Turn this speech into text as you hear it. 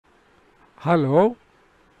Hello,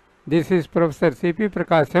 this is Professor C.P.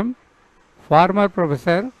 Prakasam, former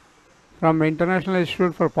professor from International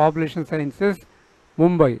Institute for Population Sciences,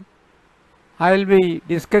 Mumbai. I will be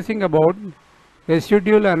discussing about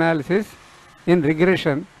residual analysis in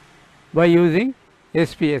regression by using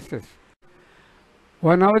SPSS.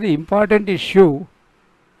 One of the important issue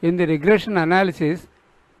in the regression analysis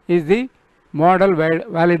is the model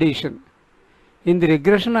validation. In the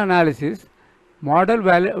regression analysis, model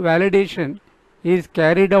validation is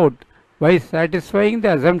carried out by satisfying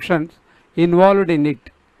the assumptions involved in it.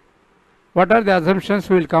 What are the assumptions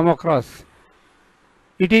we will come across?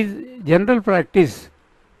 It is general practice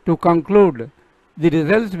to conclude the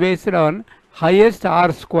results based on highest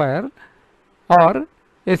R square or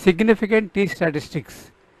a significant T statistics.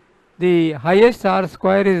 The highest R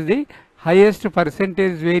square is the highest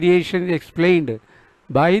percentage variation explained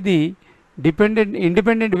by the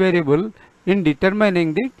independent variable in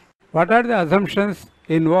determining what are the assumptions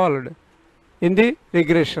involved in the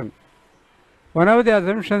regression. One of the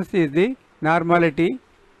assumptions is the normality,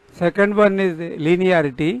 second one is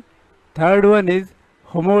linearity, third one is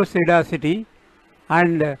homozygosity,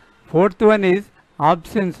 and fourth one is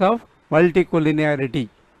absence of multicollinearity.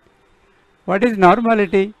 What is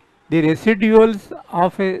normality? The residuals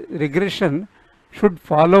of a regression should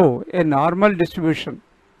follow a normal distribution.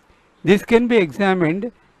 This can be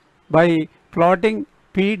examined by plotting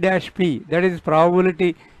P dash P, that is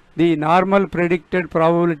probability, the normal predicted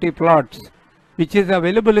probability plots, which is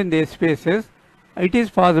available in the SPSS. It is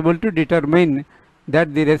possible to determine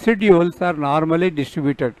that the residuals are normally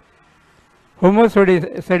distributed.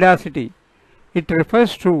 Homozygosity, it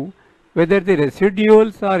refers to whether the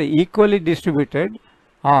residuals are equally distributed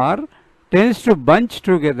or tends to bunch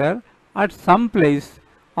together at some place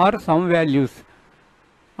or some values,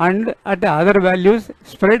 and at the other values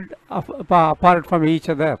spread apart from each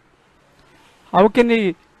other. How can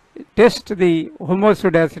we test the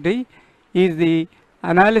homozygosity? Is the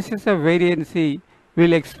analysis of variancy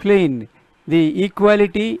will explain the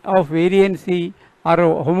equality of variancy or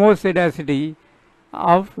homozygosity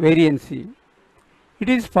of variancy. It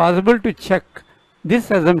is possible to check this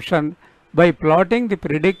assumption by plotting the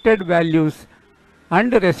predicted values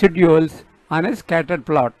and residuals on a scattered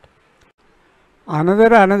plot. Another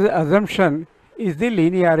assumption is the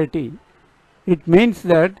linearity. It means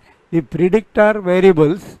that the predictor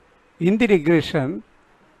variables in the regression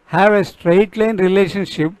have a straight line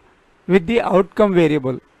relationship with the outcome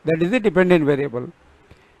variable, that is the dependent variable.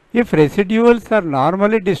 If residuals are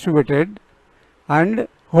normally distributed and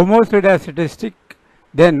homozygostic,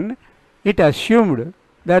 then it assumed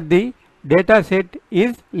that the data set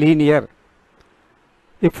is linear.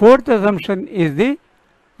 The fourth assumption is the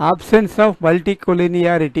absence of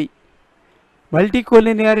multicollinearity.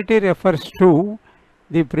 Multicollinearity refers to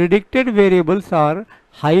the predicted variables are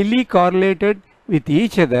highly correlated with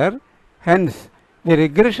each other, hence the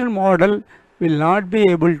regression model will not be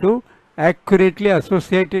able to accurately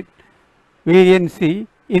associate variancy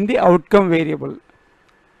in the outcome variable.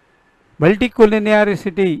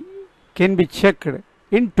 Multicollinearity can be checked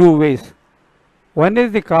in two ways. One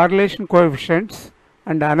is the correlation coefficients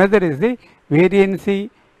and another is the variancy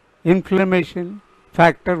inflammation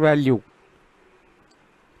factor value.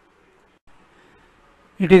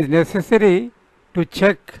 It is necessary to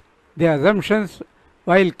check the assumptions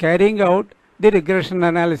while carrying out the regression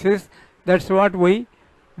analysis. That's what we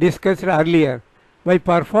discussed earlier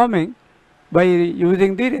by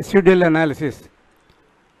using the residual analysis.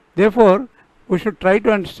 Therefore, we should try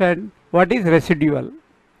to understand what is residual.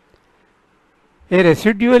 A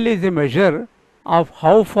residual is a measure of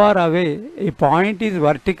how far away a point is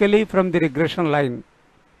vertically from the regression line.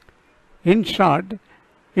 In short,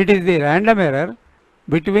 it is the random error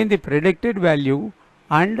between the predicted value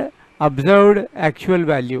and observed actual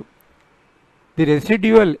value. The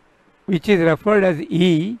residual, which is referred as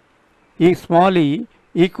E, small e,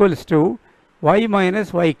 equals to y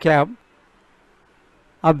minus y cap,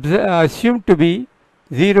 assumed to be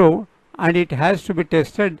 0, and it has to be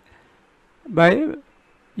tested by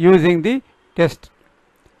using the test.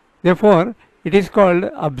 Therefore, it is called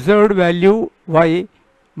observed value y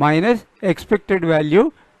minus expected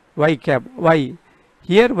value y cap y.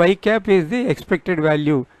 Here y cap is the expected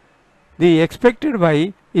value. The expected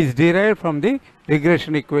y is derived from the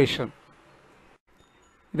regression equation.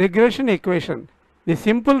 Regression equation. The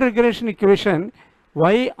simple regression equation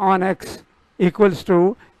y on x equals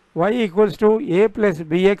to y equals to a plus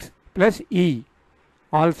bx plus e,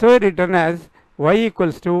 also written as y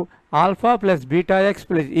equals to alpha plus beta x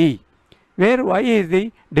plus e, where y is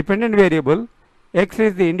the dependent variable, x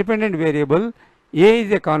is the independent variable, a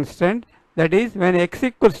is a constant, That is, when x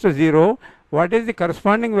equals to 0, what is the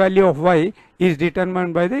corresponding value of y is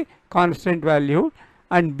determined by the constant value,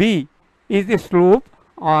 and b is the slope,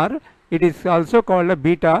 or it is also called a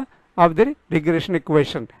beta of the regression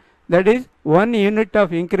equation. That is, one unit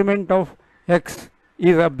of increment of x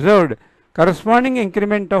is observed, corresponding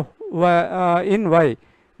increment of y, in y,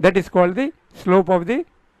 that is called the slope of the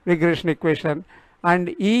regression equation,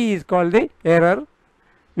 and e is called the error,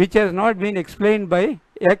 which has not been explained by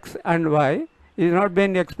x and y, is not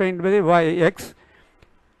been explained by the y x.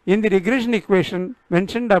 In the regression equation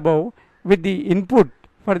mentioned above, with the input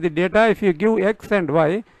for the data, if you give x and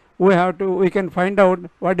y, we can find out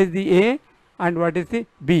what is the a and what is the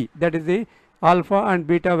b, that is the alpha and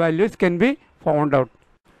beta values can be found out.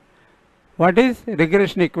 What is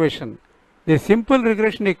regression equation? The simple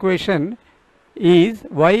regression equation is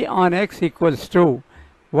y on x equals to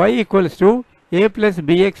a plus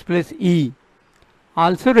bx plus e,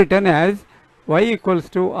 also written as y equals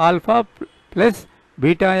to alpha plus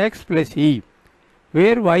beta x plus e,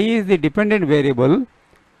 where y is the dependent variable,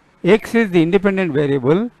 x is the independent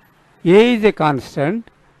variable, a is a constant.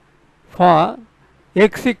 For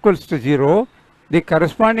x equals to 0, the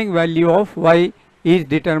corresponding value of y is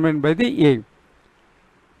determined by the a.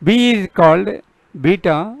 b is called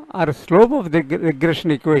beta, or slope of the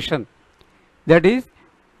regression equation. That is,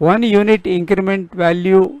 one unit increment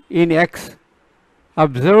value in x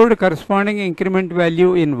observed corresponding increment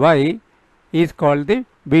value in y is called the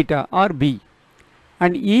beta or b,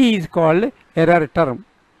 and e is called error term.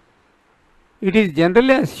 It is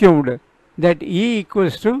generally assumed that e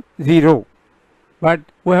equals to 0, but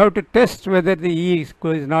we have to test whether the e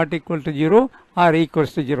is not equal to 0 or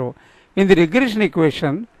equals to 0. In the regression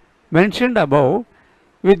equation mentioned above,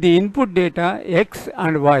 with the input data x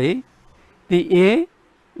and y, the a,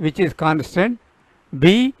 which is constant,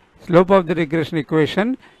 b, slope of the regression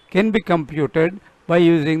equation, can be computed by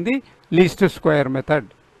using the least square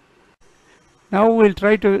method. Now we will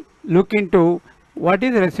try to look into what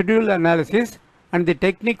is residual analysis and the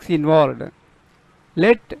techniques involved.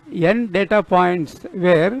 Let n data points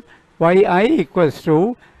where yi equals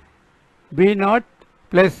to b0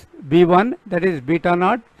 plus b1, that is beta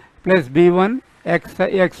naught, plus b1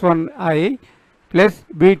 x1i plus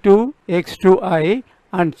b2 x2i,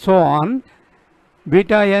 and so on,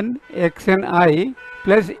 beta n xni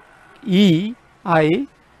plus e I,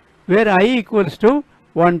 where I equals to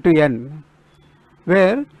 1 to n,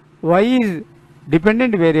 where y is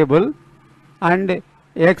dependent variable and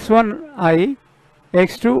x1i,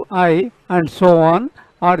 x2i, and so on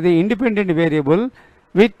are the independent variable,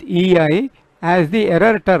 with ei as the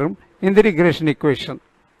error term in the regression equation.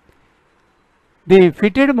 The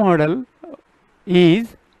fitted model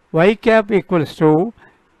is y cap equals to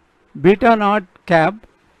beta naught cap,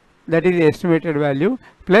 that is the estimated value,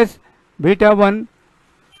 plus beta 1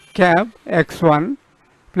 cap x1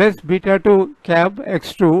 plus beta 2 cap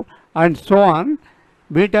x2, and so on,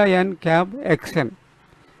 beta n cap xn.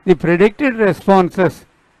 The predicted responses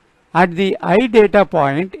at the I data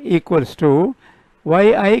point equals to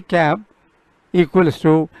yi cap equals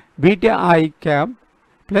to beta I cap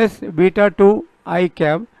plus beta 2 I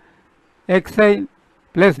cap xi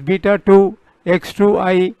plus beta 2 x2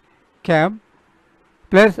 I cap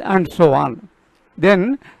plus, and so on.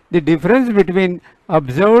 Then the difference between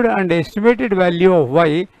observed and estimated value of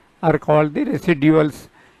y are called the residuals,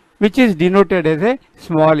 which is denoted as a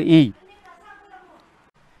small e.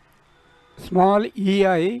 Small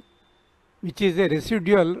ei, which is a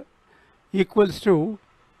residual, equals to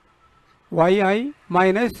yi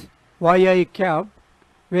minus yi cap,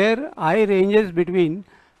 where I ranges between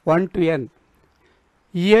 1 to n.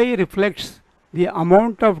 Ei reflects the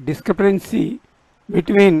amount of discrepancy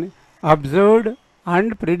between observed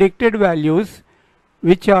and predicted values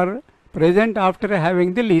which are present after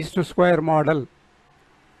having the least square model.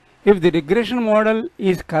 If the regression model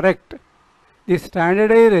is correct, the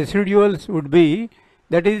standardized residuals would be,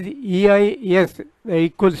 that is EIS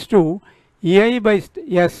equals to EI by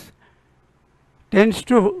S tends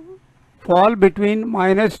to fall between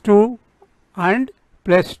 -2 and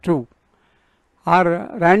 +2,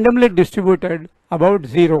 are randomly distributed about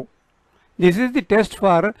 0. This is the test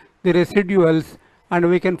for the residuals, and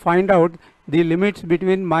we can find out the limits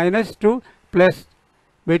between -2 to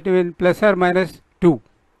between plus or minus 2.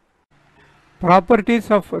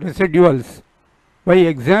 Properties of residuals. By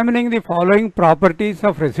examining the following properties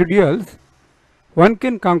of residuals, one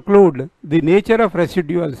can conclude the nature of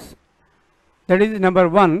residuals. That is, number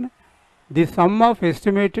 1, the sum of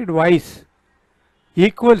estimated y's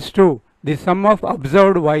equals to the sum of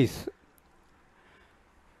observed y's.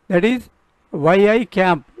 That is, yi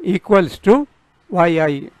cap equals to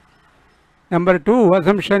yi. Number 2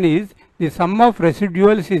 assumption is the sum of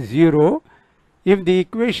residuals is 0 if the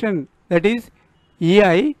equation, that is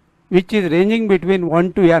EI, which is ranging between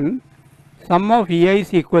 1 to n, sum of EI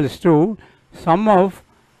is equals to sum of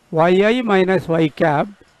yi minus y cap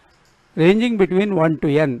ranging between 1 to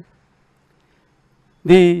n.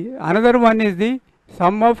 The another one is the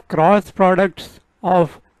sum of cross products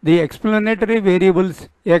of the explanatory variables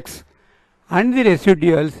x and the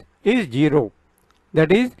residuals is 0.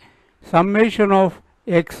 That is, summation of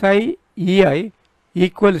xi ei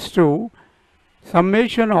equals to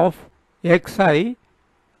summation of xi,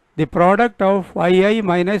 the product of yi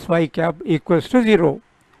minus y cap equals to 0.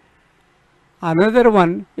 Another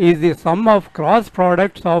one is the sum of cross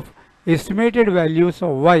products of estimated values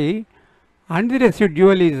of y and the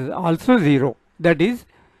residual is also 0. That is,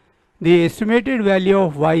 the estimated value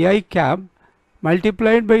of yi cap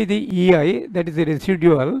multiplied by the ei, that is the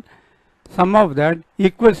residual, sum of that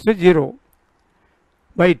equals to 0.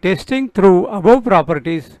 By testing through above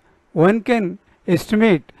properties, one can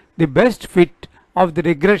estimate the best fit of the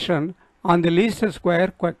regression on the least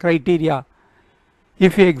square criteria.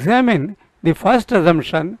 If we examine the first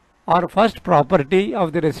assumption or first property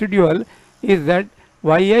of the residual is that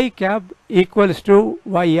yi cap equals to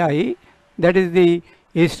yi, that is the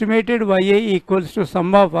estimated yi equals to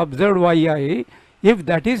sum of observed yi. If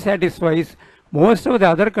that is satisfies, most of the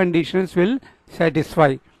other conditions will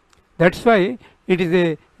satisfy. That's why it is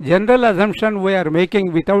a general assumption we are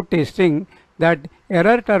making without testing that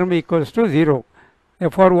error term equals to 0.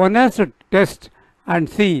 Therefore, one has to test and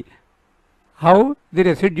see how the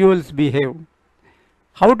residuals behave.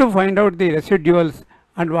 How to find out the residuals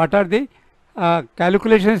and what are the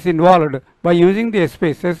calculations involved by using the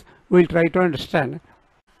SPSS, we will try to understand.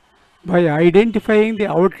 By identifying the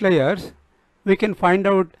outliers, we can find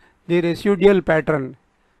out the residual pattern.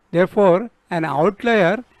 Therefore, an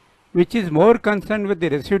outlier which is more concerned with the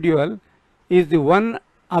residual is the one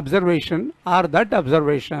observation or that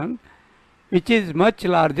observation which is much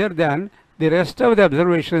larger than the rest of the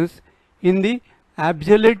observations in the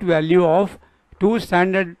absolute value of two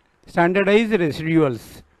standardized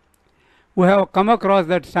residuals. We have come across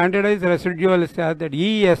that standardized residual that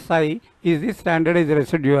ESI is the standardized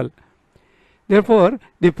residual. Therefore,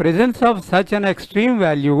 the presence of such an extreme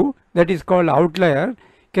value that is called outlier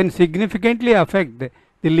can significantly affect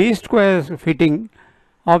the least square fitting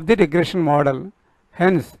of the regression model.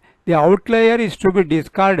 Hence, the outlier is to be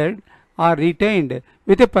discarded or retained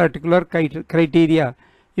with a particular criteria.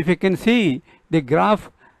 If you can see the graph,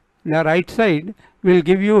 the right side will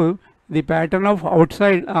give you the pattern of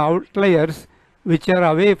outliers which are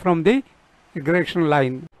away from the regression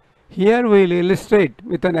line. Here we will illustrate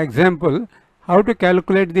with an example how to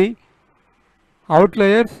calculate the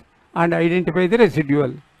outliers and identify the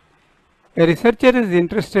residual. A researcher is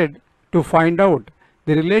interested to find out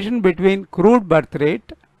the relation between crude birth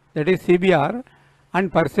rate, that is CBR,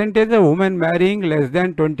 and percentage of women marrying less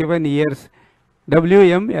than 21 years,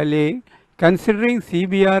 WMLA, considering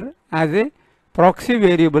CBR as a proxy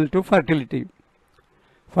variable to fertility.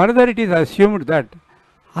 Further, it is assumed that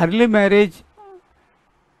early marriage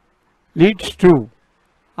leads to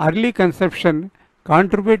early conception,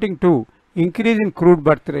 contributing to increase in crude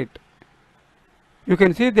birth rate. You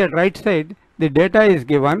can see that right side the data is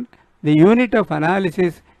given, the unit of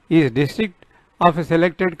analysis is district of a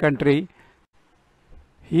selected country.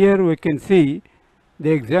 Here we can see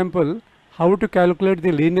the example how to calculate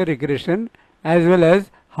the linear regression as well as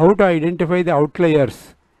how to identify the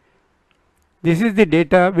outliers. This is the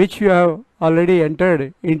data which you have already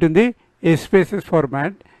entered into the SPSS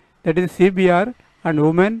format, that is CBR and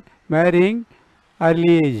women marrying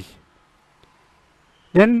early age.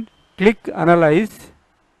 Then click analyze.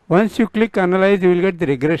 Once you click analyze, you will get the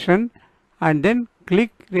regression, and then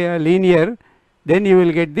click linear, then you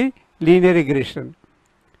will get the linear regression.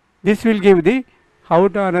 This will give the how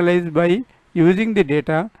to analyze by using the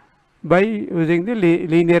data by using the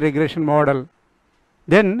linear regression model.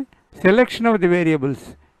 Then selection of the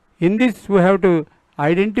variables. In this we have to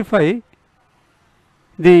identify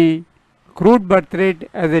the crude birth rate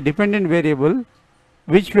as a dependent variable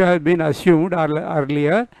which we have been assumed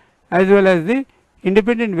earlier, as well as the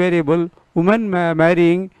independent variable women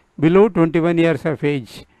marrying below 21 years of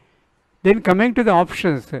age. Then coming to the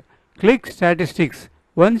options, click statistics.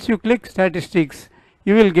 Once you click statistics,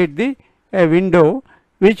 you will get the a window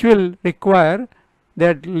which will require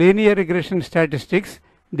that linear regression statistics.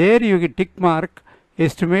 There you get tick mark,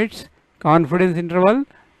 estimates, confidence interval,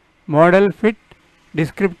 model fit,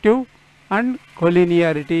 descriptive and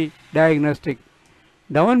collinearity diagnostic.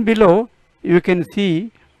 Down below you can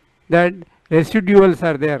see that residuals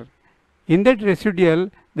are there. In that residual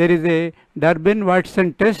there is a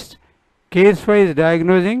Durbin-Watson test, case-wise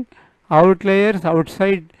diagnosing, outliers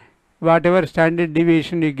outside whatever standard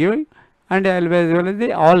deviation you give, and as well as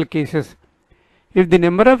the all cases. If the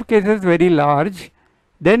number of cases is very large,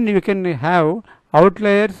 then you can have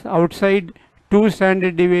outliers outside 2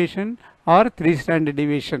 standard deviation or 3 standard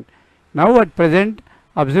deviation. Now at present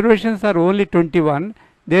observations are only 21,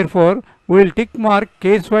 therefore we will tick mark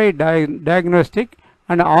case-wise diagnostic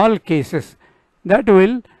and all cases. That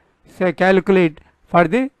will say calculate for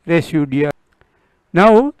the residual.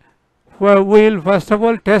 Now we will first of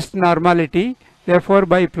all test normality. Therefore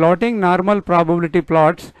by plotting normal probability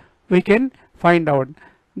plots we can find out.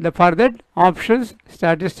 For that options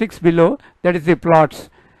statistics below, that is the plots.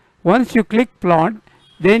 Once you click plot,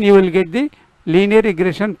 then you will get the linear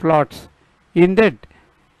regression plots. In that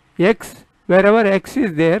x, wherever x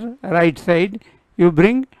is there right side, you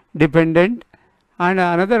bring dependent, and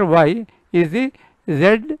another y is the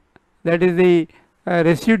z, that is the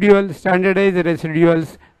residual, standardized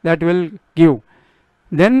residuals that will give.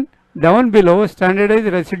 Then down below standardized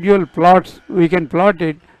residual plots, we can plot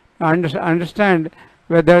it and understand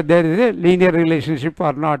whether there is a linear relationship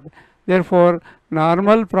or not. Therefore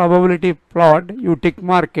normal probability plot, you tick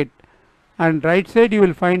mark it, and right side you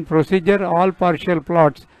will find procedure all partial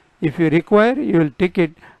plots. If you require you will tick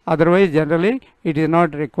it, otherwise generally it is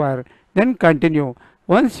not required. Then continue.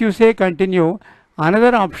 Once you say continue,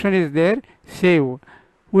 another option is there, save.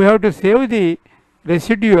 We have to save the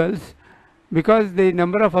residuals because the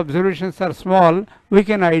number of observations are small. We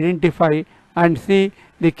can identify and see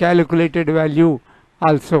the calculated value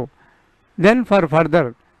also. Then for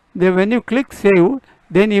further, when you click save,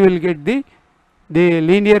 then you will get the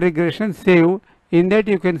linear regression save. In that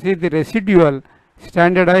you can see the residual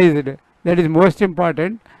standardized, that is most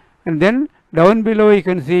important. And then down below you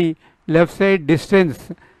can see left side distance,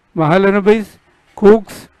 Mahalanobis,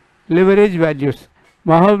 Cook's leverage values,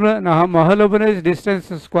 Mahalanobis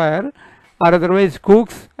distance square, or otherwise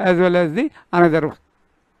Cook's as well as the another.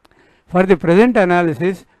 For the present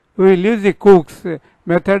analysis we will use the Cook's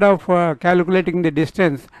method of calculating the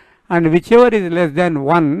distance, and whichever is less than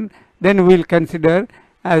 1 then we will consider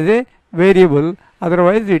as a variable,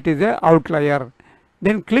 otherwise it is a outlier.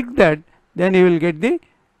 Then click that, then you will get the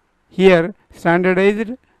here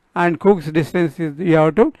standardized and Cook's distance is, you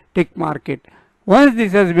have to tick mark it. Once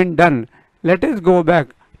this has been done, let us go back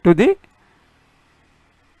to the,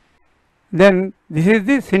 then this is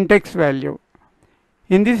the syntax value.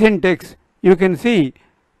 In this syntax you can see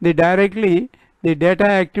the directly the data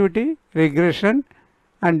activity, regression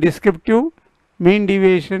and descriptive, mean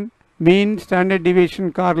deviation, mean, standard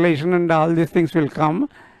deviation, correlation, and all these things will come.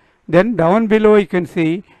 Then down below you can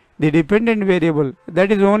see the dependent variable,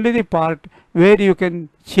 that is only the part where you can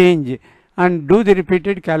change and do the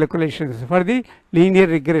repeated calculations for the linear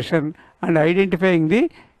regression and identifying the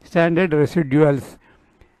standard residuals.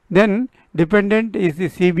 Then dependent is the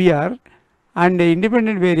CBR, and the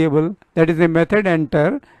independent variable, that is the method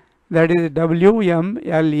enter, that is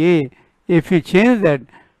WMLA. If you change that,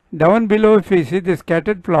 down below if you see the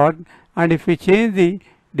scattered plot, and if you change the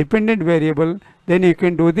dependent variable, then you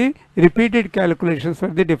can do the repeated calculations for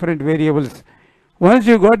the different variables. Once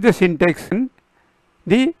you got the syntax,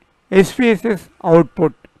 the SPSS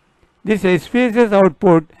output, this SPSS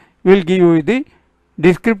output will give you the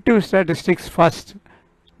descriptive statistics first.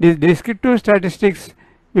 This descriptive statistics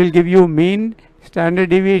will give you mean, standard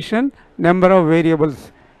deviation, number of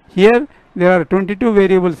variables. Here there are 22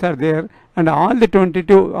 variables are there, and all the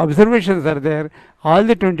 22 observations are there. All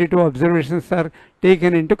the 22 observations are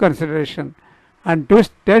taken into consideration. And to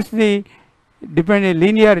test the dependent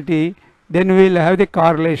linearity, then we will have the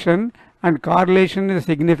correlation, and correlation is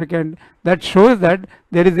significant. That shows that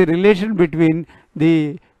there is a relation between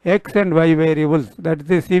the x and y variables, that is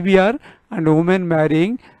the CBR and women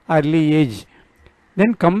marrying early age.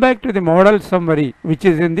 Then come back to the model summary, which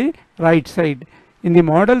is in the right side. In the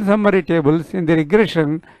model summary tables, in the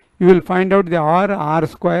regression, you will find out the R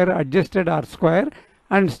square, adjusted R square,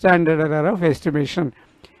 and standard error of estimation.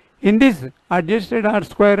 In this adjusted R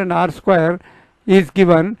square and R square is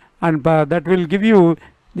given, and that will give you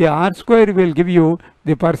the R square will give you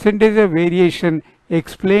the percentage of variation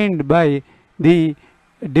explained by the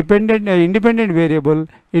dependent independent variable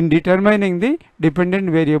in determining the dependent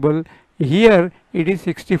variable. Here it is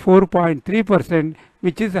 64.3%,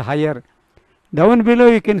 which is higher. Down below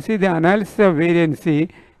you can see the analysis of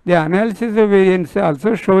variancy. The analysis of variance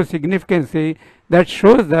also shows significance, that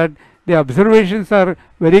shows that the observations are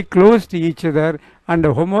very close to each other and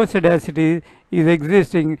the homoscedasticity is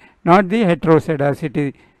existing, not the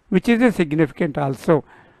heteroscedasticity, which is a significant also.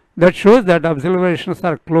 That shows that observations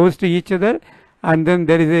are close to each other and then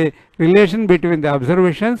there is a relation between the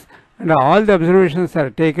observations, and all the observations are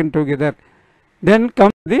taken together. Then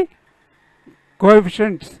comes the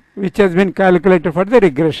coefficients which has been calculated for the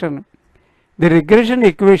regression. The regression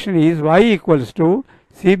equation is y equals to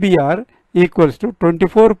CBR equals to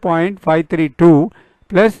 24.532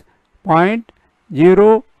 plus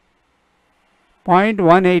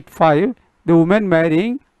 0.185, the women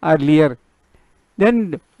marrying earlier.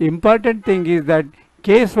 Then important thing is that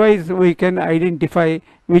case wise we can identify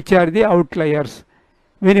which are the outliers.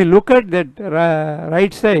 When you look at that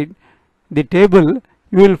right side, the table,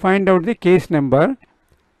 you will find out the case number,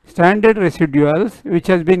 standard residuals which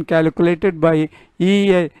has been calculated by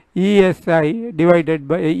ESI divided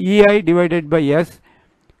by EI divided by S,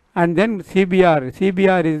 and then CBR.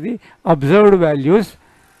 CBR is the observed values.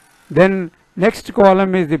 Then next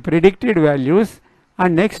column is the predicted values,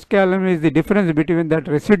 and next column is the difference between that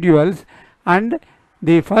residuals, and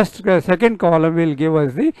the second column will give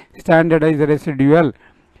us the standardized residual.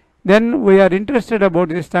 Then we are interested about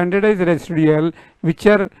the standardized residual which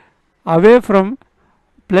are away from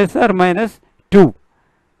plus or minus 2.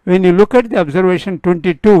 When you look at the observation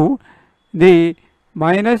 22, the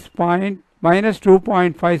minus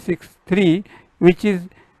 2.563, which is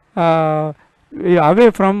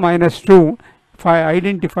away from minus 2,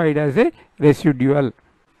 identified as a residual.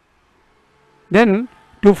 Then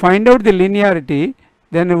to find out the linearity,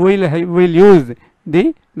 then we'll use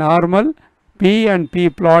the normal P and P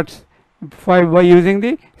plots by using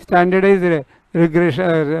the standardized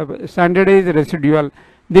regression, standardized residual.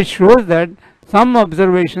 This shows that some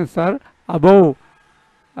observations are above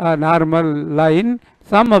normal line,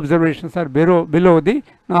 some observations are below the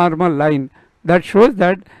normal line. That shows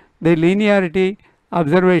that the linearity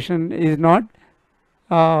observation is not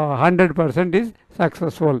 100% is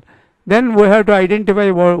successful. Then we have to identify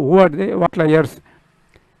who are the outliers.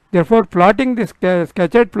 Therefore, plotting this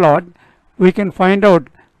sketched plot, we can find out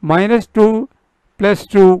minus 2 plus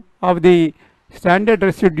 2 of the standard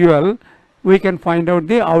residual, we can find out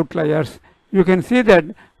the outliers. You can see that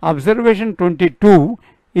observation 22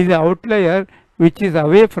 is the outlier which is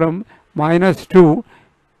away from minus 2,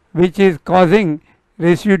 which is causing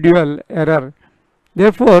residual error.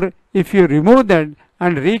 Therefore, if you remove that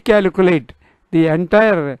and recalculate the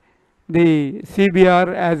entire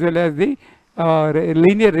CBR as well as the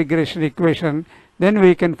linear regression equation, then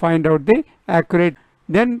we can find out the accurate.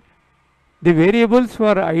 Then the variables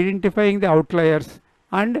for identifying the outliers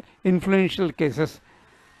and influential cases.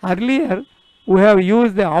 Earlier we have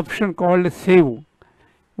used the option called save.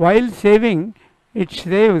 While saving, it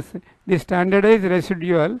saves the standardized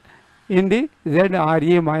residual in the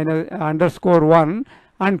ZRE minus underscore 1,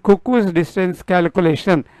 and cuckoo's distance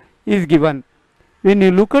calculation is given. When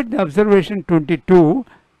you look at the observation 22,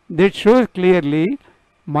 that shows clearly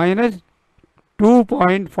minus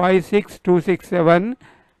 2.56267,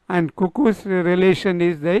 and cuckoo's relation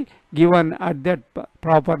is given at that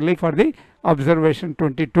properly for the observation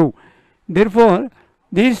 22. Therefore,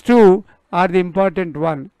 these two are the important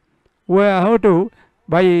one. We have to,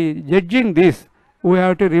 by judging this, we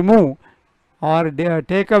have to remove or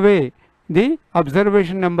take away the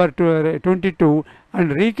observation number 22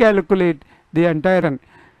 and recalculate the entire one.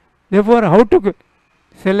 Therefore, how to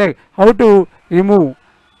select, how to remove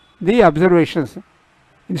the observations?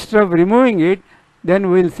 Instead of removing it,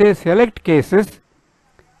 then we will say select cases.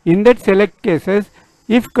 In that select cases,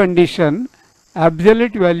 if condition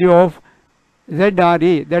absolute value of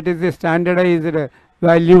ZRE, that is the standardized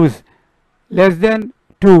values, less than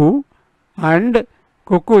 2, and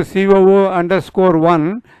cuckoo COO underscore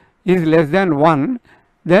 1 is less than 1,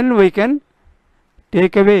 then we can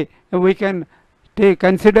take away, we can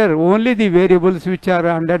consider only the variables which are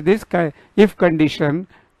under this if condition,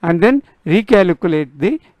 and then recalculate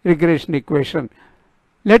the regression equation.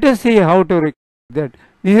 Let us see how to recalculate that.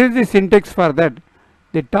 This is the syntax for that.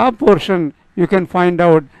 The top portion you can find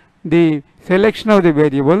out the selection of the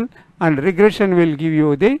variable, and regression will give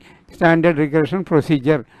you the standard regression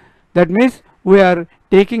procedure. That means we are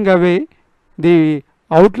taking away the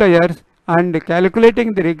outliers and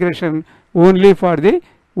calculating the regression only for the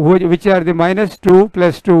which are the minus 2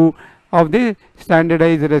 plus 2 of the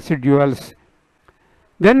standardized residuals.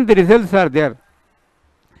 Then the results are there.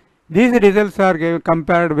 These results are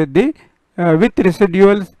compared with the with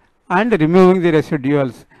residuals and removing the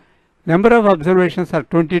residuals. Number of observations are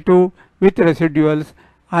 22 with residuals,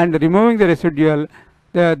 and removing the residual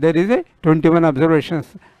there is a 21 observations.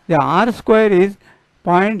 The R square is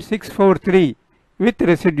 0.643 with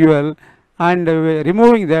residual, and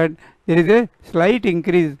removing that there is a slight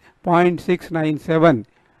increase 0.697,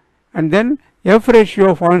 and then F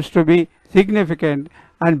ratio found to be significant,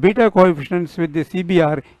 and beta coefficients with the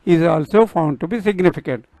CBR is also found to be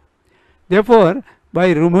significant. Therefore,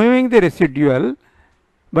 by removing the residual,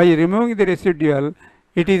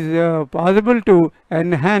 it is possible to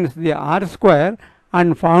enhance the R square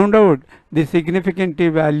and found out the significant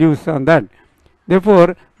values on that.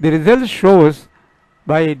 Therefore, the result shows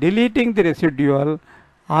by deleting the residual,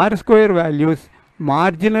 R square values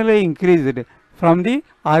marginally increased from the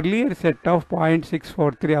earlier set of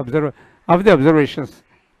 0.643 of the observations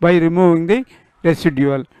by removing the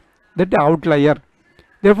residual, that outlier.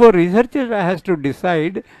 Therefore, researcher has to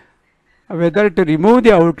decide whether to remove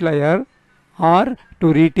the outlier or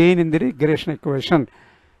to retain in the regression equation.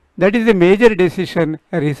 That is a major decision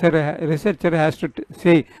a researcher has to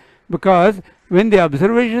say, because when the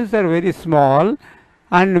observations are very small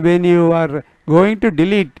and when you are going to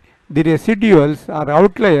delete the residuals or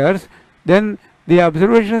outliers, then the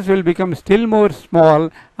observations will become still more small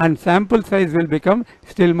and sample size will become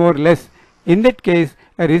still more less. In that case,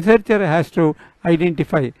 a researcher has to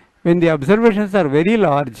identify when the observations are very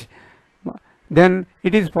large, then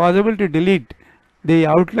it is possible to delete the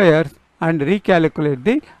outliers and recalculate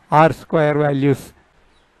the R square values.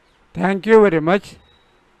 Thank you very much.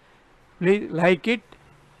 Please like it,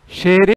 share it.